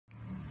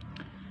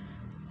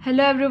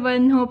Hello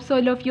everyone, hopes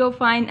all of you are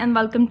fine and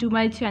welcome to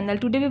my channel.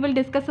 Today we will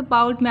discuss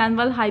about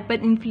manual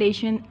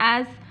hyperinflation.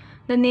 As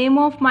the name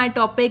of my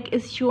topic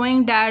is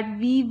showing that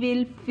we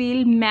will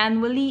fill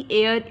manually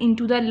air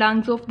into the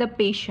lungs of the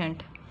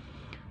patient.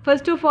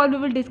 First of all, we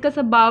will discuss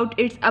about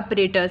its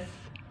apparatus.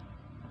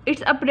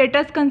 Its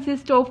apparatus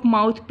consists of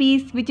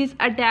mouthpiece which is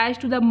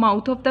attached to the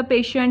mouth of the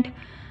patient.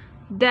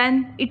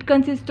 Then it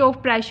consists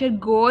of pressure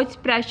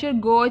gauge. Pressure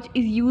gauge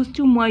is used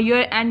to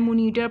measure and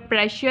monitor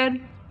pressure.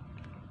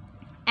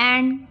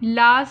 And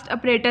last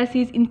apparatus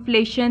is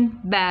inflation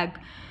bag.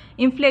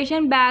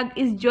 Inflation bag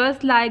is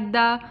just like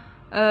the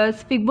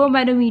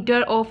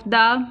sphygmomanometer of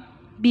the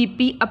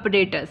BP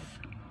apparatus,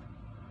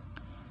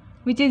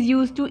 which is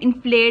used to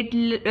inflate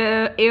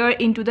air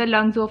into the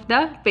lungs of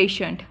the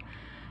patient.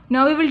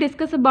 Now we will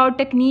discuss about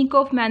technique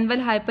of manual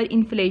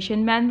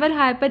hyperinflation. Manual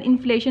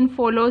hyperinflation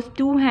follows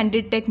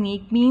two-handed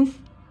technique, means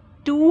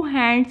two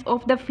hands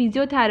of the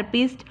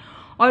physiotherapist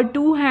or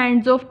two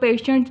hands of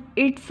patient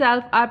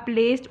itself are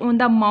placed on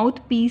the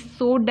mouthpiece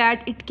so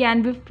that it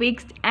can be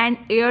fixed and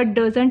air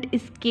doesn't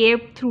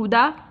escape through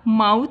the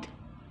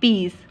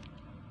mouthpiece.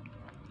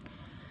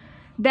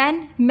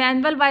 Then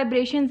manual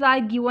vibrations are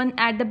given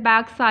at the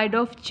back side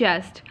of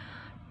chest.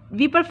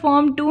 We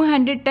perform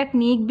two-handed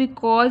technique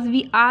because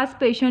we ask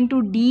patient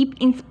to deep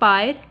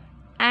inspire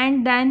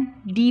and then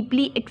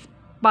deeply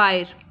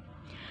expire.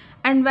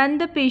 And when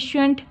the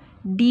patient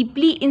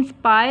deeply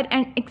inspire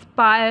and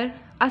expire,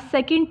 a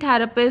second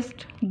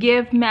therapist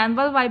gives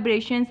manual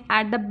vibrations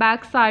at the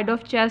back side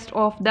of chest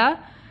of the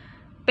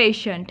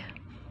patient.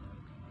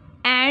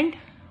 And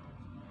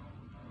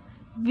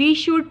we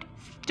should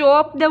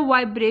stop the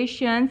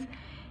vibrations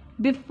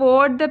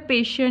before the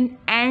patient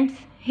ends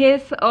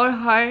his or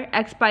her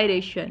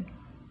expiration.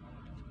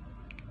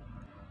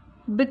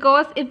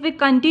 Because if we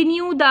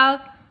continue the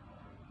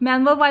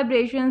manual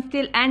vibrations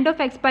till end of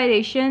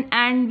expiration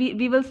and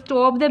we will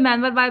stop the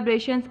manual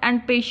vibrations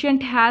and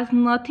patient has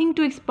nothing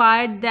to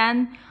expire,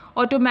 then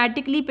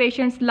automatically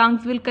patient's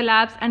lungs will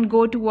collapse and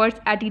go towards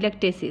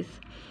atelectasis.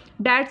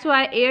 That's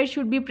why air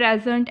should be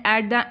present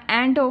at the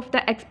end of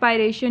the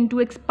expiration to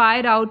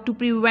expire out to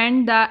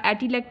prevent the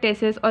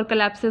atelectasis or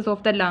collapses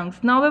of the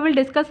lungs. Now we will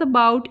discuss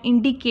about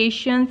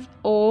indications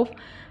of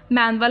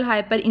manual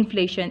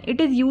hyperinflation.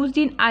 It is used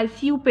in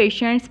ICU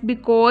patients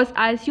because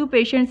ICU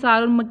patients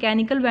are on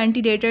mechanical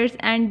ventilators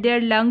and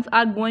their lungs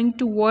are going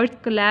towards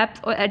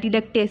collapse or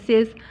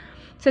atelectasis.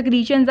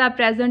 Secretions are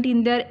present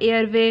in their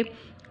airway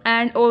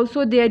and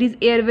also there is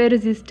airway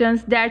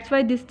resistance. That's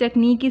why this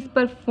technique is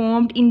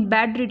performed in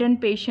bedridden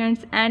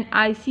patients and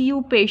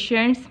ICU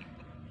patients.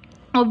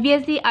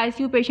 Obviously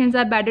ICU patients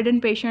are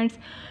bedridden patients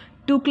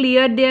to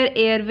clear their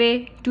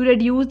airway, to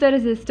reduce the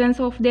resistance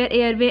of their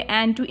airway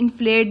and to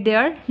inflate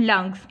their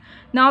lungs.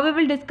 Now we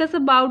will discuss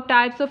about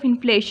types of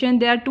inflation.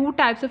 There are two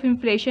types of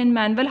inflation,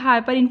 manual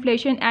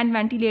hyperinflation and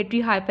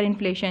ventilatory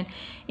hyperinflation.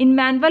 In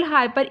manual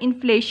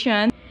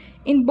hyperinflation,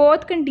 in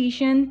both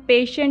conditions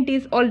patient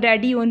is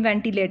already on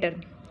ventilator.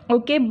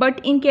 Okay,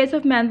 but in case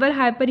of manual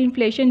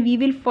hyperinflation, we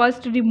will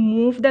first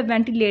remove the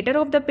ventilator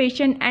of the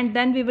patient and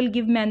then we will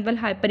give manual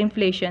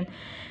hyperinflation.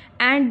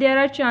 And there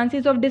are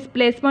chances of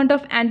displacement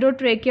of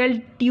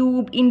endotracheal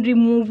tube in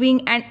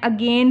removing and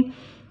again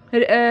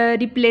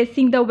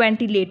replacing the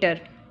ventilator.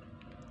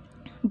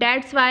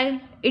 That's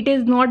why it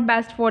is not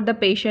best for the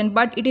patient,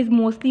 but it is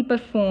mostly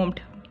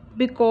performed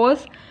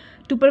because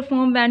to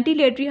perform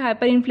ventilatory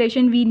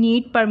hyperinflation we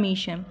need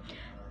permission.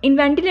 In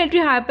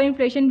ventilatory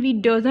hyperinflation we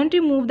doesn't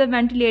remove the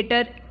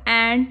ventilator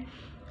and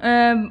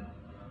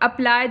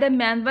apply the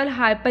manual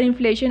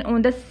hyperinflation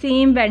on the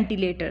same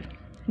ventilator.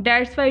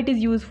 That's why it is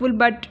useful,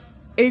 but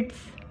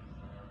it's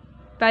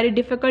very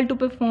difficult to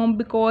perform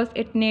because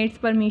it needs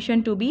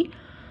permission to be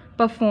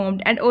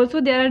performed. And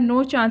also there are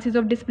no chances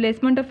of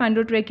displacement of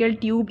endotracheal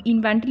tube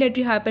in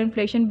ventilatory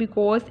hyperinflation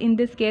because in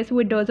this case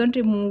we doesn't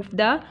remove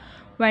the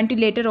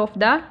ventilator of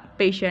the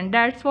patient.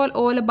 That's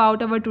all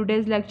about our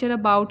today's lecture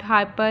about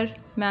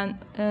manual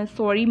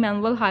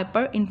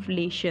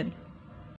hyperinflation.